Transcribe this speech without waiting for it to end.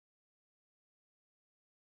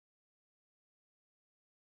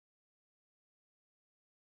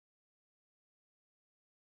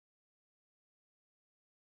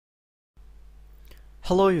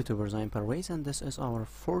Hello YouTubers, I'm Parvez and this is our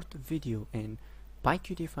fourth video in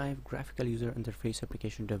PyQt5 Graphical User Interface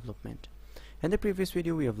Application Development. In the previous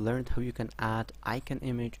video we have learned how you can add icon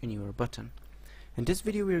image in your button. In this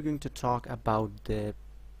video we are going to talk about the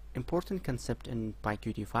important concept in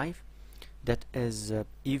PyQt5, that is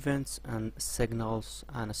events and signals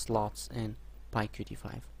and slots in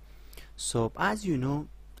PyQt5. So as you know,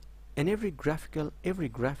 in every graphical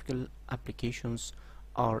applications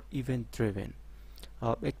are event driven.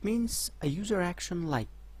 It means a user action like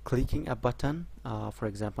clicking a button, for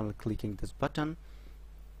example clicking this button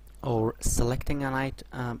or selecting an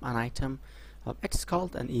item, it's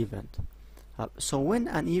called an event. So when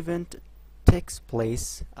an event takes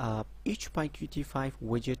place, each PyQt5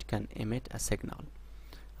 widget can emit a signal.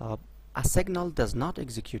 A signal does not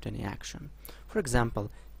execute any action. For example,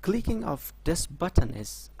 clicking of this button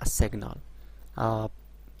is a signal,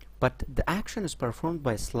 but the action is performed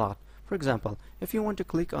by a slot. For example, if you want to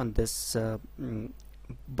click on this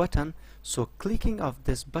button, so clicking of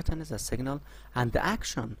this button is a signal, and the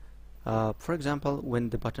action, for example, when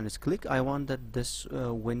the button is clicked, I want that this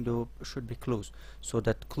window should be closed, so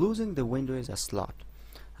that closing the window is a slot.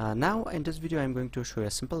 Now in this video I'm going to show you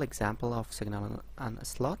a simple example of signal and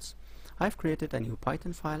slots. I've created a new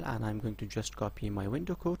Python file and I'm going to just copy my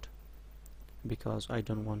window code because I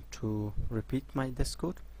don't want to repeat this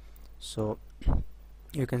code. So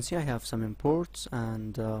you can see I have some imports,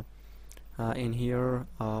 and in here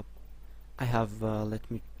I have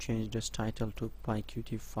let me change this title to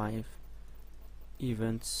PyQt5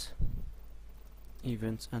 events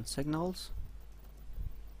and signals,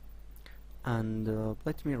 and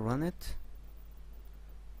let me run it.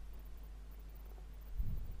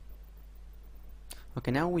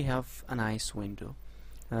 Okay, now we have a nice window.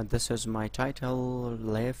 This is my title,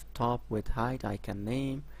 left, top, with height, icon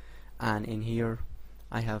name, and in here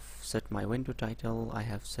I have set my window title, I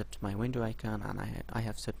have set my window icon, and I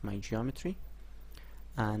have set my geometry,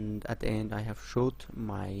 and at the end I have showed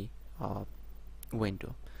my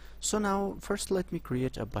window. So now first let me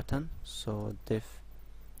create a button. So div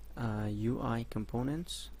UI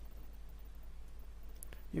components,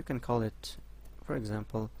 you can call it, for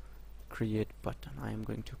example, create button. I am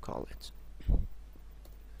going to call it.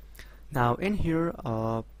 Now in here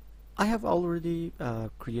I have already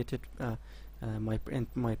created in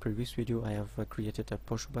my previous video I have created a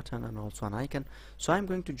push button and also an icon, so I'm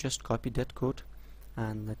going to just copy that code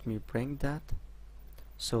and let me bring that.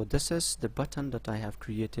 So this is the button that I have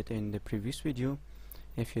created in the previous video.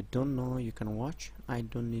 If you don't know, you can watch. I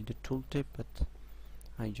don't need the tooltip, but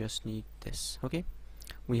I just need this. Okay,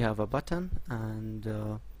 we have a button,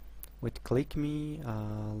 and with click me,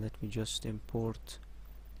 let me just import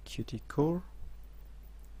Qt core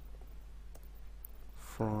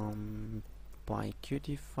from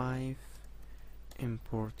PyQt5,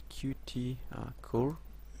 import Qt core.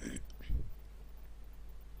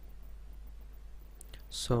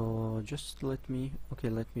 So just let me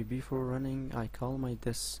before running, I call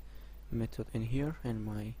this method in here in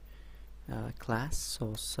my class,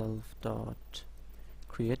 so self dot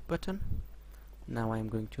create button. Now I'm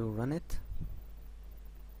going to run it.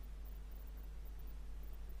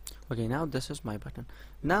 Okay, now this is my button.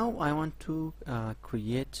 Now I want to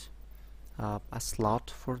create a slot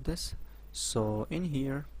for this. So in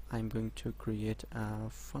here I'm going to create a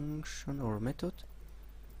function or method.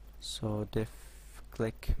 So div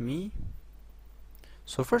click me.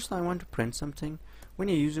 So first I want to print something. When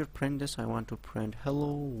a user print this, I want to print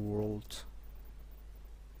hello world,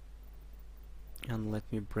 and let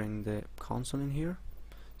me bring the console in here.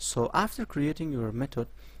 So after creating your method,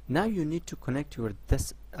 now you need to connect your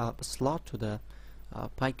this slot to the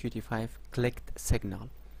PyQt5 clicked signal.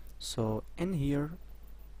 So in here,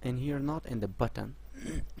 not in the button.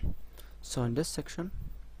 So in this section,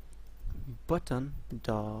 button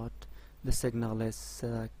dot the signal is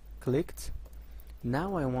clicked.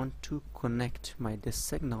 Now I want to connect this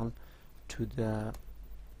signal to the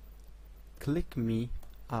click me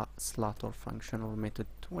slot or function or method,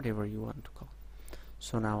 whatever you want to call.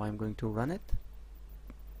 So now I'm going to run it.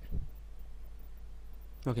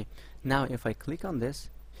 Okay, now if I click on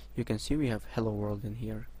this, you can see we have hello world in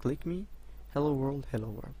here. Click me, hello world, hello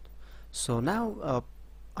world. So now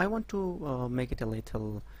I want to make it a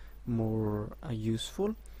little more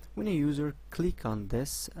useful. When a user click on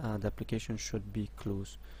this, the application should be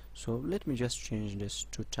closed. So let me just change this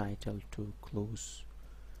to title to close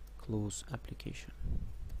application.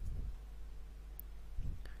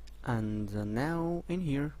 And now in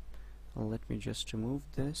here, let me just remove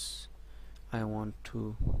this. I want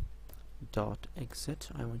to exit.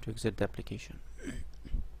 I want to exit the application.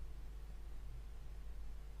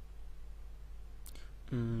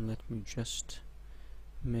 Let me just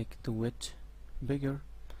make the width bigger,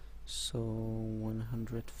 so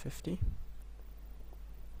 150.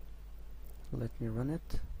 Let me run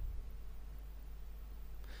it.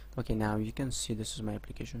 Okay, now you can see this is my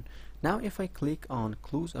application. Now if I click on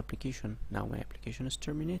close application, now my application is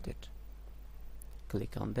terminated.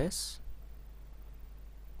 Click on this,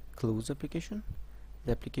 close application,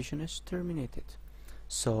 the application is terminated.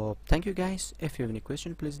 So thank you guys. If you have any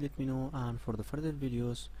question, please let me know, and for the further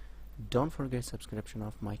videos don't forget subscription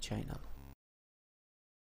of my channel.